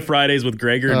 positive Fridays with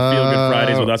Gregor and Feel Good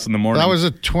Fridays with us in the morning. That was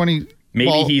a 20...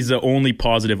 Maybe he's only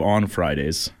positive on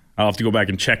Fridays. I'll have to go back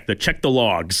and check the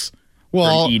logs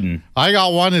from Eden. I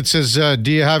got one that says,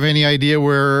 do you have any idea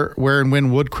where and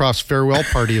when Woodcroft's farewell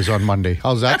party is on Monday?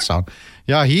 How's that sound?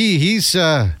 Yeah, he's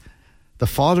the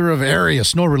father of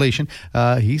Arius, no relation.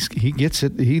 He gets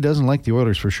it. He doesn't like the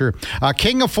Oilers for sure.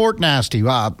 King of Fort Nasty.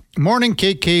 Morning,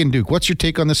 KK and Duke. What's your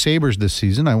take on the Sabres this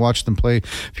season? I watched them play a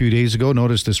few days ago.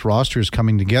 Noticed this roster is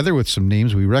coming together with some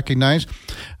names we recognize.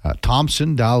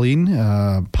 Thompson,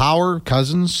 Dahlin, Power,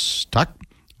 Cousins, Tuck,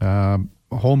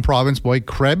 home province boy,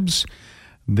 Krebs.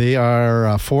 They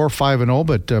are 4-5-0,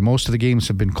 but most of the games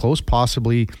have been close,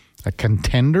 possibly a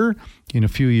contender in a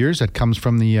few years. That comes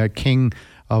from the King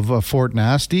of Fort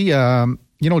Nasty.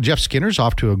 Jeff Skinner's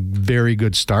off to a very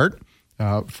good start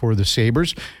for the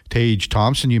Sabres. Tage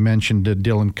Thompson, you mentioned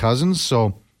Dylan Cousins.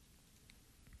 So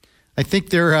I think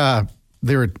they're a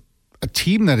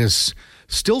team that is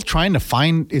still trying to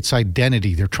find its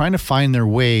identity. They're trying to find their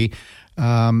way.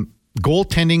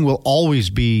 Goaltending will always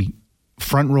be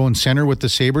front row and center with the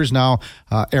Sabres. Now,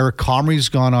 Eric Comrie's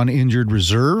gone on injured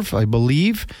reserve, I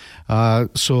believe.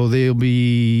 So they'll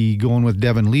be going with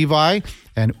Devin Levi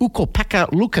and Ukko-Pekka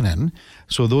Luukkonen.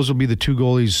 So those will be the two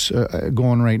goalies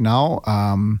going right now.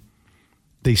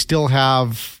 They still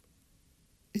have,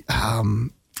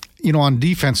 on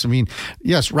defense,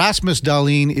 yes, Rasmus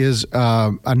Dahlin is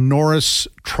a Norris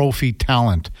Trophy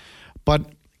talent,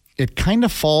 but it kind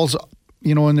of falls,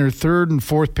 in their third and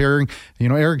fourth pairing.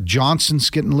 Eric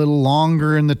Johnson's getting a little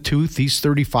longer in the tooth. He's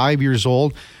 35 years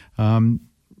old.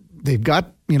 They've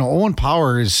got, Owen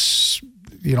Power is,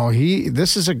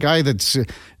 this is a guy that's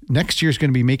next year's going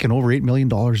to be making over $8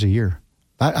 million a year.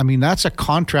 That's a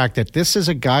contract this is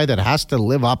a guy that has to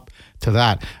live up to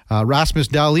that. Rasmus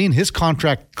Dahlin, his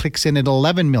contract clicks in at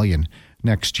 $11 million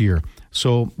next year.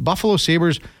 So Buffalo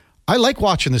Sabres, I like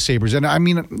watching the Sabres. And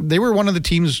they were one of the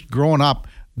teams growing up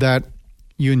that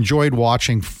you enjoyed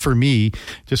watching for me,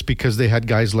 just because they had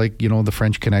guys like, the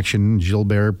French Connection,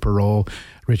 Gilbert Perreault,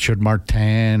 Richard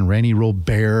Martin, Rennie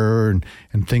Robert,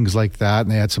 and things like that.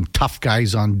 And they had some tough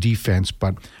guys on defense,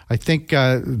 but I think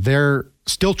they're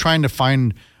still trying to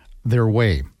find their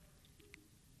way.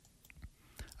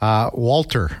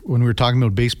 Walter, when we were talking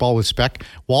about baseball with Spec,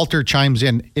 Walter chimes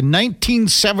in. In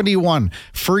 1971,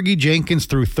 Fergie Jenkins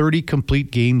threw 30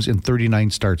 complete games in 39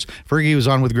 starts. Fergie was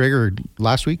on with Gregor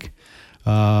last week.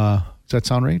 Does that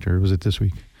sound right, or was it this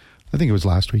week? I think it was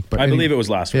last week. But I believe it was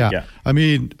last week, yeah.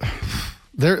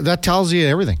 that tells you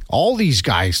everything. All these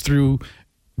guys threw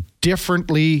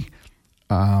differently.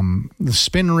 The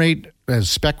spin rate, as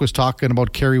Speck was talking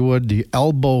about, Kerry Wood, the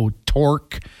elbow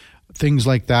torque, things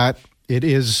like that. It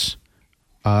is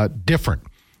different.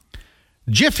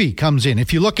 Jiffy comes in.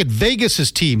 If you look at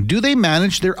Vegas's team, do they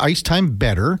manage their ice time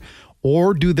better,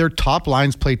 or do their top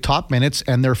lines play top minutes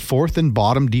and their fourth and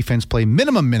bottom defense play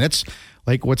minimum minutes,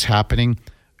 like what's happening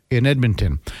in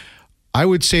Edmonton? I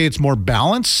would say it's more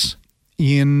balance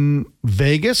in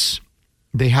Vegas.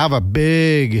 They have a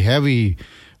big, heavy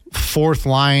fourth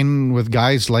line with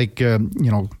guys like,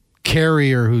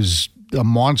 Carrier, who's a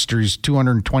monster. He's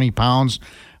 220 pounds.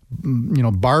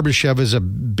 Barbashev is a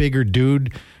bigger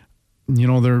dude.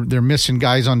 They're missing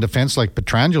guys on defense like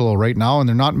Pietrangelo right now, and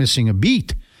they're not missing a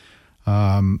beat.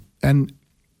 And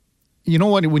you know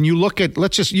what? When you look at,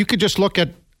 you could just look at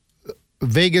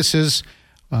Vegas's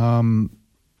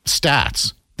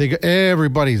stats.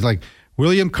 Everybody's like,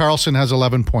 William Karlsson has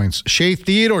 11 points. Shea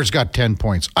Theodore's got 10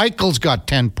 points. Eichel's got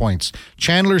 10 points.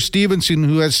 Chandler Stevenson,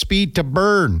 who has speed to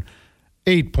burn,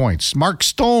 8 points. Mark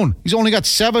Stone, he's only got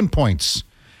 7 points.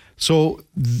 So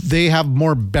they have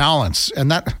more balance,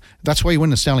 and that's why you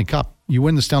win the Stanley Cup. You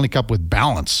win the Stanley Cup with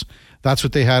balance. That's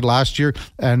what they had last year,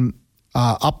 and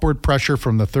upward pressure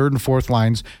from the third and fourth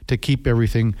lines to keep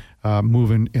everything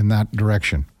moving in that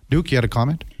direction. Duke, you had a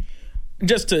comment?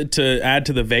 Just to add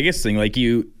to the Vegas thing, like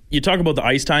you talk about the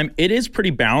ice time, it is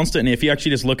pretty balanced, and if you actually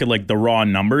just look at like the raw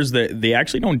numbers, they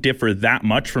actually don't differ that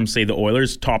much from, say, the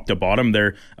Oilers top to bottom.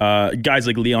 They're guys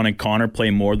like Leon and Connor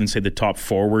play more than, say, the top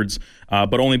forwards,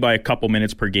 but only by a couple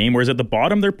minutes per game, whereas at the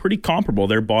bottom, they're pretty comparable.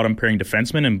 Their bottom pairing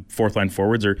defensemen and fourth line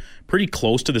forwards are pretty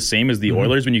close to the same as the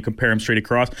Oilers when you compare them straight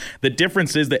across. The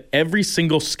difference is that every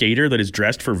single skater that is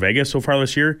dressed for Vegas so far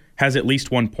this year has at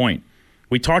least 1 point.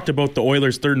 We talked about the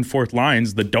Oilers' third and fourth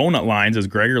lines, the donut lines, as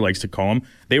Gregor likes to call them.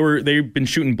 They've been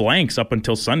shooting blanks up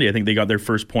until Sunday. I think they got their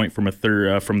first point from the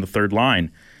third line.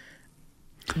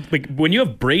 Like when you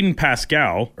have Braden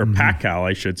Pascal, or Pascal,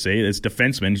 I should say, as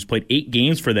defenseman, who's played 8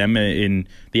 games for them in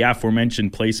the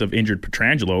aforementioned place of injured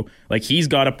Pietrangelo, like he's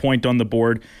got a point on the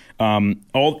board. A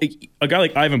guy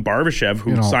like Ivan Barbashev,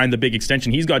 who signed the big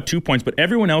extension, he's got 2 points, but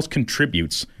everyone else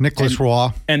contributes. Nicholas Roy.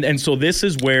 And so this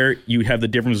is where you have the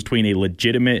difference between a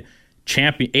legitimate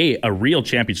champion, a real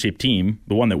championship team,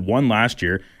 the one that won last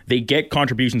year. They get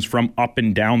contributions from up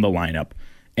and down the lineup.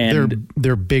 And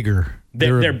they're bigger.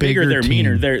 They're bigger, they're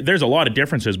meaner. There's a lot of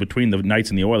differences between the Knights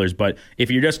and the Oilers, but if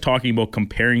you're just talking about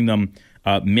comparing them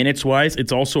minutes-wise,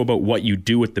 it's also about what you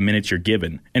do with the minutes you're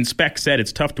given. And Speck said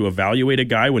it's tough to evaluate a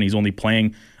guy when he's only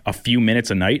playing a few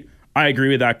minutes a night. I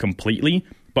agree with that completely,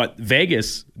 but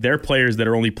Vegas, their players that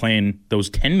are only playing those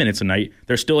 10 minutes a night,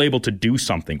 they're still able to do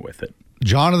something with it.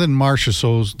 Jonathan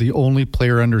Marchessault's the only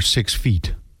player under 6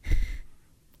 feet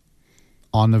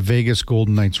on the Vegas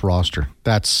Golden Knights roster.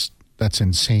 That's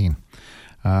insane.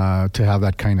 To have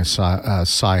that kind of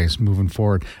size moving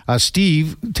forward.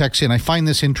 Steve texts in, I find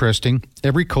this interesting.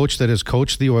 Every coach that has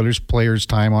coached the Oilers players'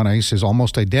 time on ice is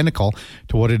almost identical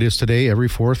to what it is today. Every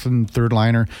fourth and third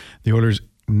liner, the Oilers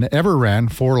never ran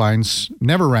four lines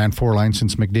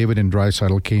since McDavid and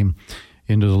Draisaitl came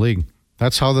into the league.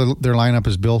 That's how their lineup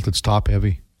is built. It's top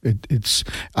heavy.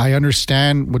 I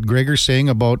understand what Gregor's saying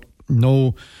about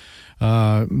no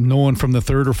one from the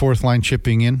third or fourth line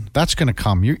chipping in. That's going to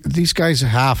come. These guys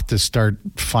have to start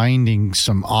finding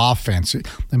some offense.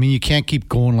 I mean, you can't keep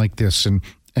going like this. And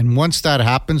once that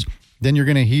happens, then you're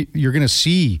going to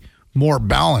see more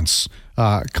balance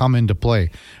come into play.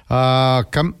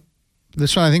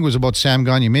 This one I think was about Sam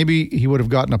Gagner. Maybe he would have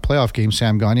gotten a playoff game,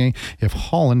 Sam Gagner, if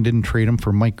Holland didn't trade him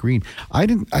for Mike Green. I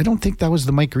don't think that was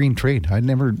the Mike Green trade. I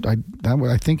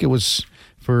think it was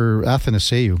for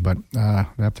Athanasiou, but I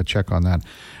have to check on that.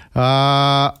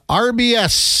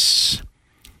 RBS.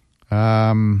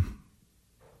 I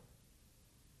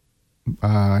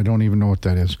don't even know what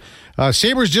that is.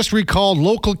 Sabres just recalled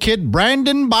local kid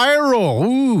Brandon Byro.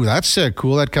 Ooh, that's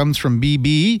cool. That comes from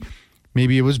BB.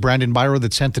 Maybe it was Brandon Byro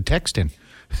that sent the text in.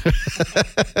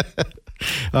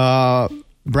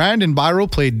 Brandon Byro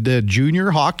played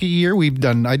junior hockey here.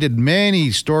 I did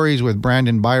many stories with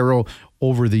Brandon Byro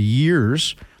over the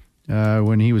years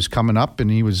when he was coming up, and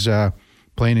he was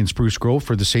playing in Spruce Grove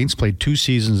for the Saints, played 2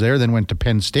 seasons there, then went to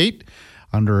Penn State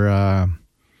under, I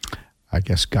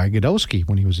guess, Guy Godowski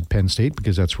when he was at Penn State,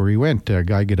 because that's where he went.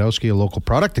 Guy Godowski, a local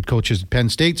product that coaches at Penn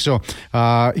State. So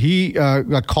he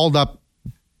got called up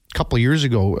a couple of years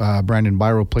ago. Brandon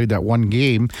Byro played that one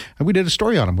game, and we did a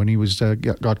story on him when he was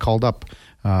got called up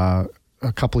a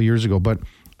couple of years ago. But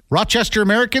Rochester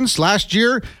Americans last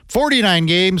year, 49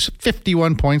 games,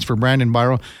 51 points for Brandon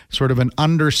Byro. Sort of an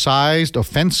undersized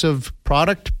offensive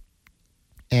product.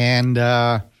 And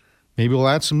maybe we'll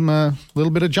add some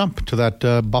little bit of jump to that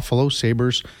Buffalo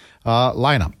Sabres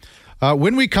lineup.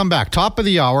 When we come back, top of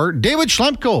the hour, David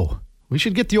Schlemko. We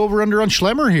should get the over-under on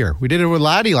Schlemmer here. We did it with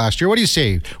Laddie last year. What do you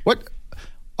say? What?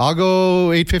 I'll go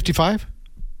 8:55.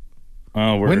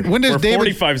 We're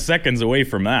 45 seconds away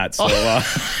from that. So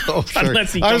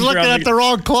unless he comes I was looking at the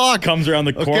wrong clock. Comes around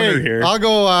the corner here. I'll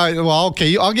go. I'll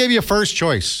give you a first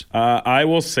choice. I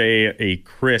will say a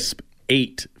crisp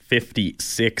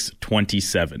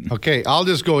 8:56:27. Okay, I'll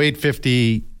just go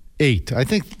 8:58. I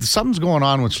think something's going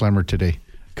on with Schlemmer today.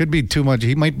 Could be too much.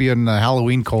 He might be in a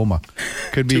Halloween coma.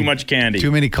 Could be too much candy.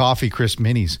 Too many coffee crisp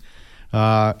minis.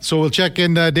 So we'll check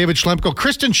in David Schlemko.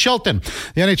 Kristen Shelton,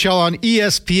 the NHL on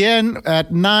ESPN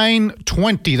at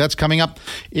 9:20. That's coming up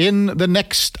in the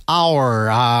next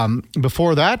hour.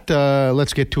 Before that,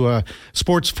 let's get to a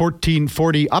Sports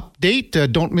 1440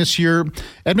 update. Don't miss your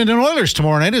Edmonton Oilers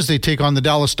tomorrow night as they take on the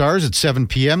Dallas Stars at 7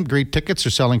 p.m. Great tickets are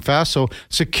selling fast, so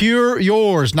secure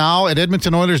yours now at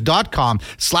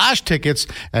edmontonoilers.com/tickets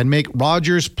and make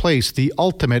Rogers Place the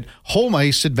ultimate home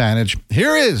ice advantage.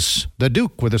 Here is the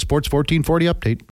Duke with a Sports 1440 update.